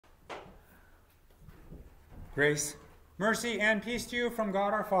Grace, mercy, and peace to you from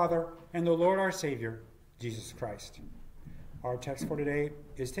God our Father and the Lord our Savior, Jesus Christ. Our text for today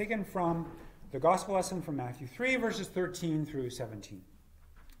is taken from the Gospel lesson from Matthew 3, verses 13 through 17.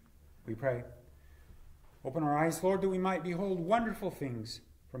 We pray. Open our eyes, Lord, that we might behold wonderful things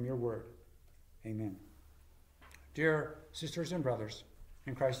from your word. Amen. Dear sisters and brothers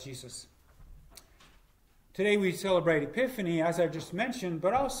in Christ Jesus, today we celebrate Epiphany, as I've just mentioned,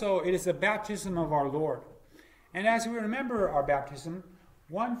 but also it is the baptism of our Lord. And as we remember our baptism,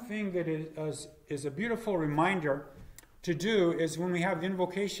 one thing that is a beautiful reminder to do is when we have the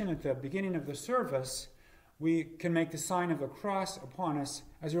invocation at the beginning of the service, we can make the sign of the cross upon us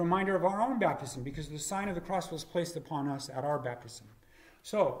as a reminder of our own baptism, because the sign of the cross was placed upon us at our baptism.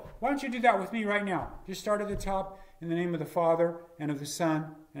 So, why don't you do that with me right now? Just start at the top, in the name of the Father, and of the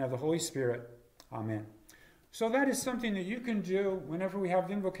Son, and of the Holy Spirit. Amen. So that is something that you can do whenever we have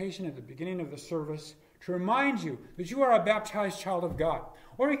the invocation at the beginning of the service, to remind you that you are a baptized child of God.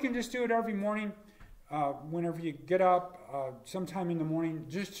 Or you can just do it every morning, whenever you get up, sometime in the morning,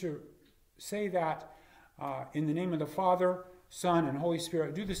 just to say that in the name of the Father, Son, and Holy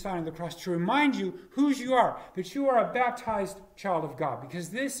Spirit. Do the sign of the cross to remind you whose you are, that you are a baptized child of God. Because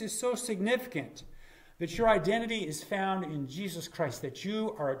this is so significant, that your identity is found in Jesus Christ, that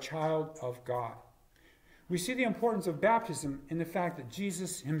you are a child of God. We see the importance of baptism in the fact that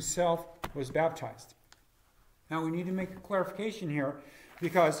Jesus himself was baptized. Now we need to make a clarification here,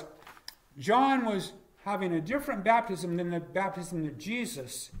 because John was having a different baptism than the baptism that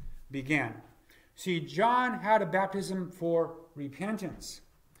Jesus began. See, John had a baptism for repentance.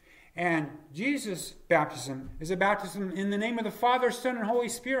 And Jesus' baptism is a baptism in the name of the Father, Son, and Holy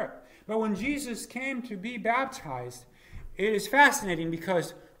Spirit. But when Jesus came to be baptized, it is fascinating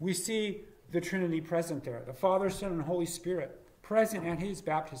because we see the Trinity present there. The Father, Son, and Holy Spirit present at his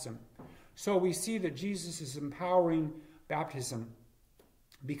baptism. So we see that Jesus is empowering baptism,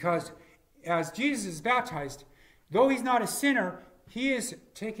 because as Jesus is baptized, though he's not a sinner, he is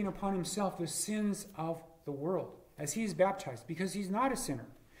taking upon himself the sins of the world as he's baptized, because he's not a sinner.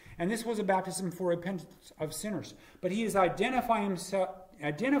 And this was a baptism for repentance of sinners. But he is identifying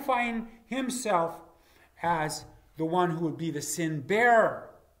himself as the one who would be the sin bearer.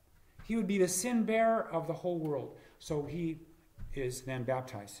 He would be the sin bearer of the whole world. So he is then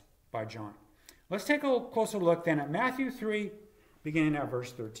baptized by John. Let's take a closer look then at Matthew 3, beginning at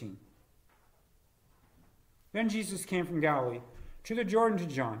verse 13. Then Jesus came from Galilee to the Jordan to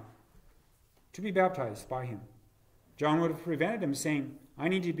John to be baptized by him. John would have prevented him, saying, I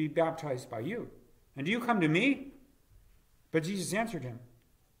need to be baptized by you, and do you come to me? But Jesus answered him,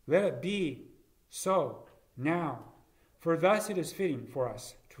 Let it be so now, for thus it is fitting for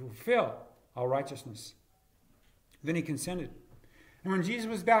us to fulfill all righteousness. Then he consented. And when Jesus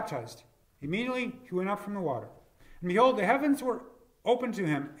was baptized, immediately he went up from the water. And behold, the heavens were opened to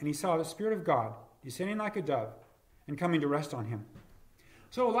him, and he saw the Spirit of God descending like a dove and coming to rest on him.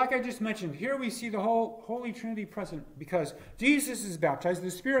 So, like I just mentioned, here we see the whole Holy Trinity present, because Jesus is baptized,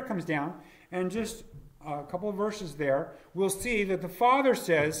 the Spirit comes down, and just a couple of verses there, we'll see that the Father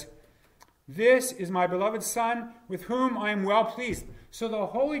says, This is my beloved Son, with whom I am well pleased. So the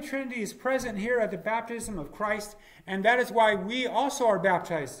Holy Trinity is present here at the baptism of Christ, and that is why we also are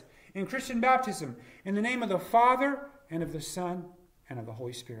baptized in Christian baptism, in the name of the Father, and of the Son, and of the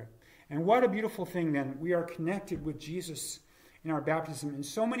Holy Spirit. And what a beautiful thing then. We are connected with Jesus in our baptism in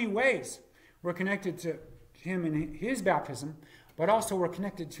so many ways. We're connected to him in his baptism, but also we're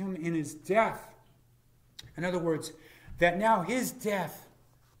connected to him in his death. In other words, that now his death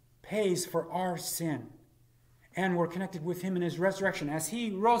pays for our sin. And we're connected with him in his resurrection. As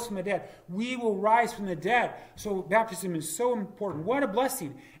he rose from the dead, we will rise from the dead. So baptism is so important. What a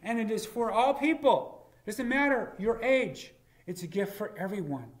blessing. And it is for all people. It doesn't matter your age. It's a gift for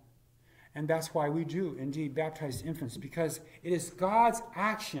everyone. And that's why we do indeed baptize infants, because it is God's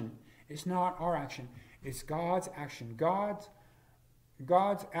action. It's not our action. It's God's action. God's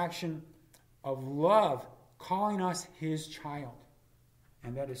action of love, calling us his child.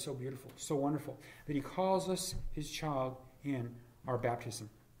 And that is so beautiful, so wonderful, that he calls us his child in our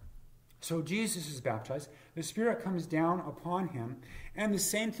baptism. So Jesus is baptized. The Spirit comes down upon him. And the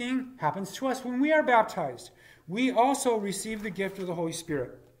same thing happens to us when we are baptized. We also receive the gift of the Holy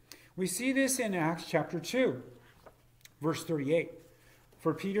Spirit. We see this in Acts chapter 2, verse 38.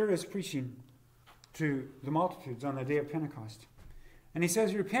 For Peter is preaching to the multitudes on the day of Pentecost. And he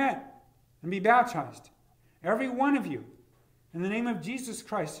says, Repent and be baptized, every one of you, in the name of Jesus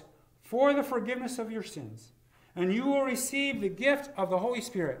Christ, for the forgiveness of your sins. And you will receive the gift of the Holy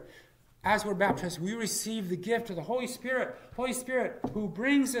Spirit. as we're baptized, we receive the gift of the Holy Spirit. Holy Spirit who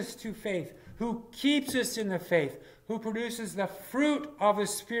brings us to faith, who keeps us in the faith, who produces the fruit of the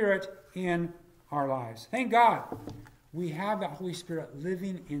Spirit in our lives. Thank God we have that Holy Spirit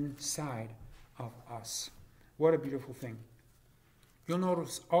living inside of us. What a beautiful thing. You'll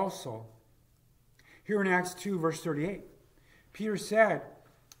notice also, here in Acts 2, verse 38, Peter said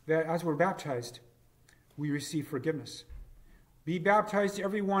that as we're baptized, we receive forgiveness. Be baptized,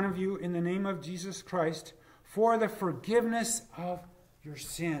 every one of you, in the name of Jesus Christ for the forgiveness of your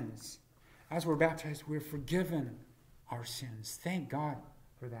sins. As we're baptized, we're forgiven our sins. Thank God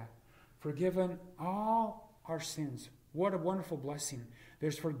for that. Forgiven all our sins. What a wonderful blessing.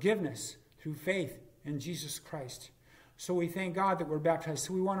 There's forgiveness through faith in Jesus Christ. So we thank God that we're baptized.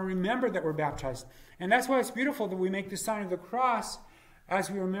 So we want to remember that we're baptized. And that's why it's beautiful that we make the sign of the cross as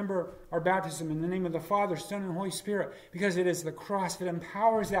we remember our baptism in the name of the Father, Son, and Holy Spirit, because it is the cross that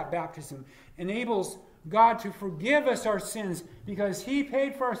empowers that baptism, enables God to forgive us our sins because He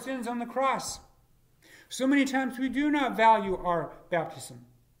paid for our sins on the cross. So many times we do not value our baptism.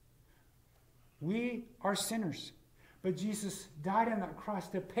 We are sinners. But Jesus died on that cross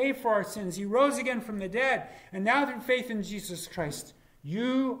to pay for our sins. He rose again from the dead. And now through faith in Jesus Christ,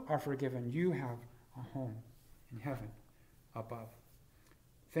 you are forgiven. You have a home in heaven above.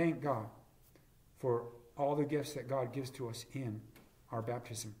 Thank God for all the gifts that God gives to us in our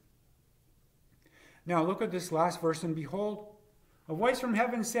baptism. Now look at this last verse. And behold, a voice from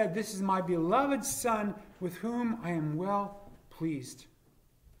heaven said, "This is my beloved Son, with whom I am well pleased."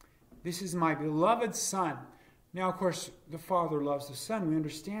 This is my beloved Son. Now, of course, the Father loves the Son. We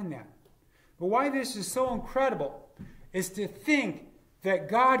understand that. But why this is so incredible is to think that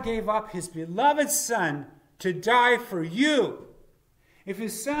God gave up His beloved Son to die for you. If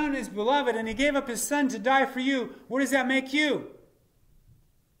His Son is beloved and He gave up His Son to die for you, what does that make you?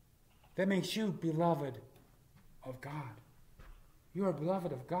 That makes you beloved of God. You are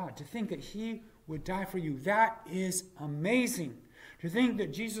beloved of God. To think that He would die for you, that is amazing. To think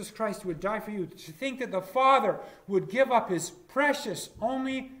that Jesus Christ would die for you. To think that the Father would give up His precious,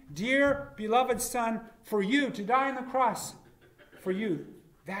 only dear, beloved Son for you to die on the cross for you.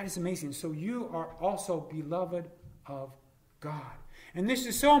 That is amazing. So you are also beloved of God. And this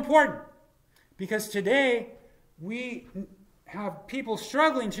is so important because today we have people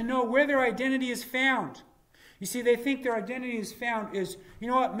struggling to know where their identity is found. You see, they think their identity is found is, you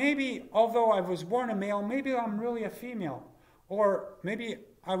know what, maybe although I was born a male, maybe I'm really a female. Or maybe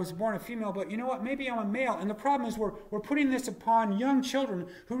I was born a female, but you know what, maybe I'm a male. And the problem is we're putting this upon young children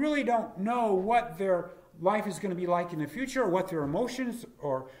who really don't know what their life is going to be like in the future, or what their emotions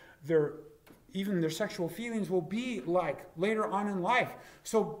or even their sexual feelings will be like later on in life.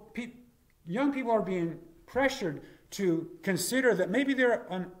 So young people are being pressured to consider that maybe they're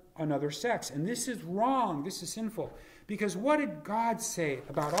another sex. And this is wrong. This is sinful. Because what did God say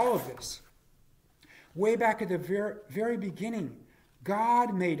about all of this? Way back at the very beginning,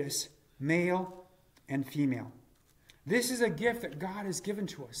 God made us male and female. This is a gift that God has given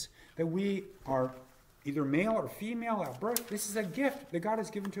to us, that we are either male or female at birth. This is a gift that God has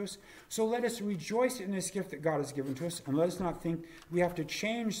given to us. So let us rejoice in this gift that God has given to us, and let us not think we have to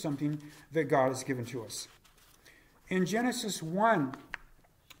change something that God has given to us. In Genesis 1,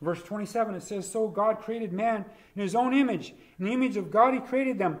 verse 27, it says, "So God created man in His own image. In the image of God He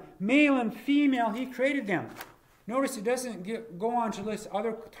created them. Male and female He created them." Notice it doesn't go on to list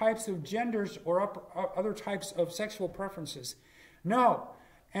other types of genders or other types of sexual preferences. No.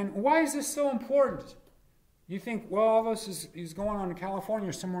 And why is this so important? You think, well, all this is going on in California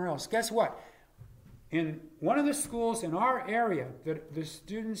or somewhere else. Guess what? In one of the schools in our area that the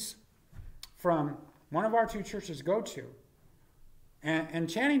students from one of our two churches go to, and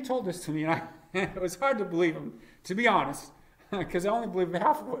Channing told this to me, and it was hard to believe him, to be honest, because I only believe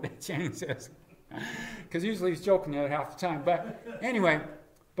half of what Channing says, because usually he's joking the other half the time. But anyway,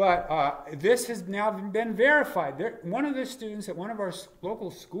 this has now been verified. One of the students at one of our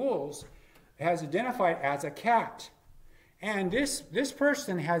local schools has identified as a cat, and this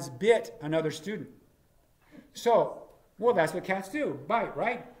person has bit another student. So, well, that's what cats do, bite,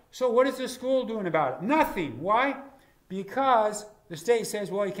 right? So what is the school doing about it? Nothing. Why? Because the state says,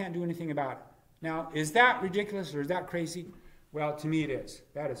 well, you can't do anything about it. Now, is that ridiculous or is that crazy? Well, to me it is.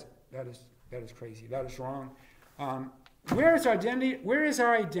 That is crazy. That is wrong. Where is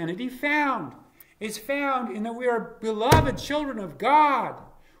our identity found? It's found in that we are beloved children of God.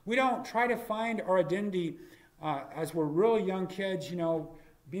 We don't try to find our identity as we're really young kids,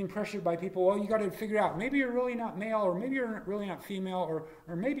 being pressured by people. Well, you got to figure out, maybe you're really not male, or maybe you're really not female, or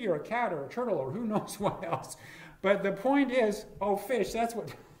maybe you're a cat or a turtle, or who knows what else. But the point is, oh, fish, that's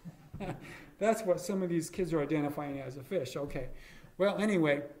what That's what some of these kids are identifying as a fish. Okay. Well,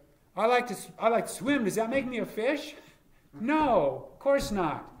 anyway, I like to swim. Does that make me a fish? No, of course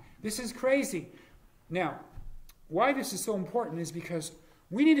not. This is crazy. Now, why this is so important is because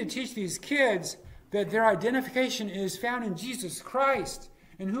we need to teach these kids that their identification is found in Jesus Christ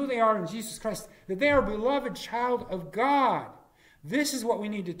and who they are in Jesus Christ, that they are a beloved child of God. This is what we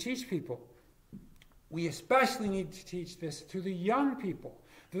need to teach people. We especially need to teach this to the young people,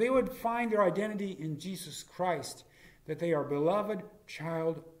 that they would find their identity in Jesus Christ, that they are a beloved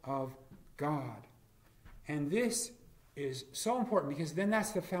child of God. And this is so important because then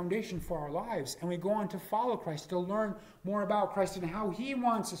that's the foundation for our lives. And we go on to follow Christ, to learn more about Christ and how he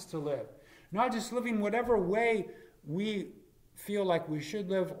wants us to live. Not just living whatever way we feel like we should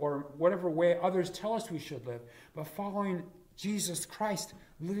live or whatever way others tell us we should live, but following Jesus Christ,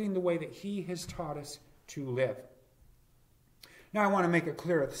 living the way that he has taught us to live. Now I want to make it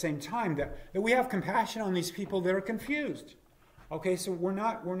clear at the same time that we have compassion on these people that are confused. Okay, so we're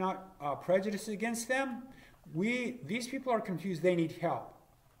not prejudiced against them. These people are confused. They need help.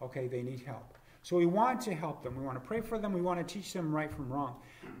 Okay, they need help. So we want to help them. We want to pray for them. We want to teach them right from wrong.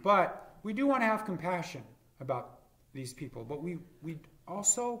 But we do want to have compassion about these people. But we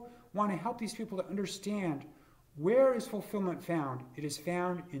also want to help these people to understand where is fulfillment found. It is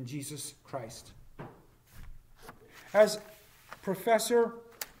found in Jesus Christ. As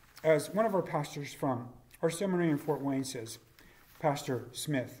one of our pastors from our seminary in Fort Wayne says, Pastor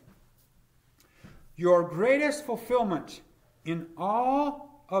Smith, your greatest fulfillment in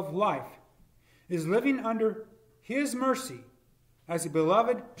all of life is living under his mercy as a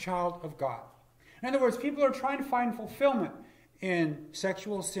beloved child of God. In other words, people are trying to find fulfillment in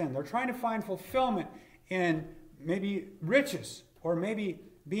sexual sin. They're trying to find fulfillment in maybe riches or maybe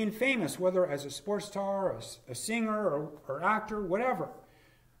being famous, whether as a sports star, a singer, or actor, whatever.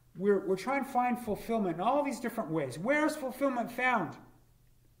 We're trying to find fulfillment in all these different ways. Where is fulfillment found?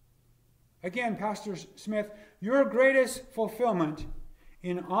 Again, Pastor Smith, your greatest fulfillment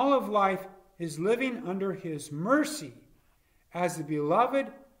in all of life is living under his mercy as the beloved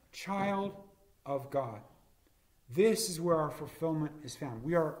child of God. This is where our fulfillment is found.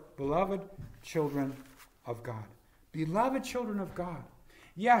 We are beloved children of God. Beloved children of God.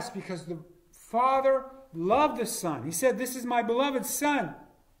 Yes, because the Father loved the Son. He said, this is my beloved Son.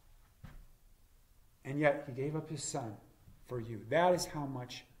 And yet he gave up his Son for you. That is how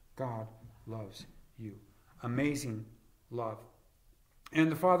much God loves you. Amazing love.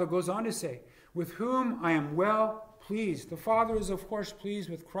 And the Father goes on to say, with whom I am well pleased. The Father is, of course, pleased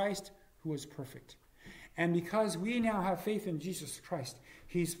with Christ, who is perfect. And because we now have faith in Jesus Christ,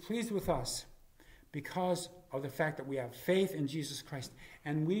 he's pleased with us because of the fact that we have faith in Jesus Christ.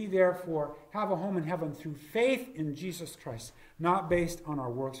 And we, therefore, have a home in heaven through faith in Jesus Christ, not based on our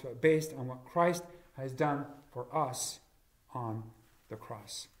works, but based on what Christ has done for us on the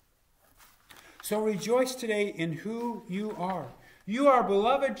cross. So rejoice today in who you are. You are a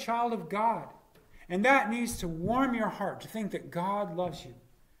beloved child of God. And that needs to warm your heart to think that God loves you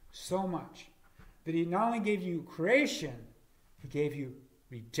so much that he not only gave you creation, he gave you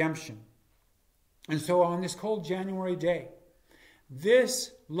redemption. And so on this cold January day,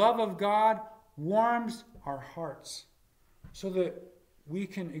 this love of God warms our hearts so that we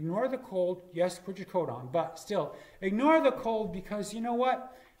can ignore the cold. Yes, put your coat on, but still, ignore the cold because you know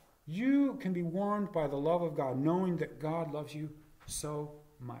what? You can be warmed by the love of God, knowing that God loves you so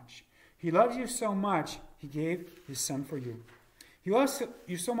much. He loves you so much, he gave his Son for you. He loves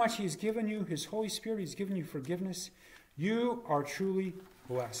you so much, he has given you his Holy Spirit. He's given you forgiveness. You are truly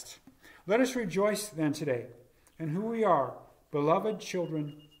blessed. Let us rejoice then today in who we are, beloved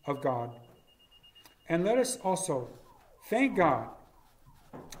children of God. And let us also thank God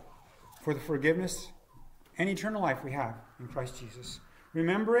for the forgiveness and eternal life we have in Christ Jesus.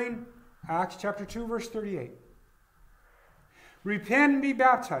 Remembering Acts chapter 2, verse 38. Repent and be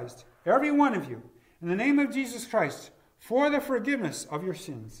baptized, every one of you, in the name of Jesus Christ, for the forgiveness of your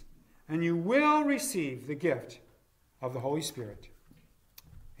sins, and you will receive the gift of the Holy Spirit.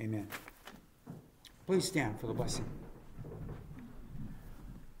 Amen. Please stand for the blessing.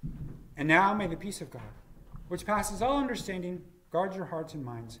 And now may the peace of God, which passes all understanding, guard your hearts and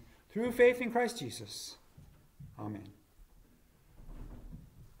minds through faith in Christ Jesus. Amen.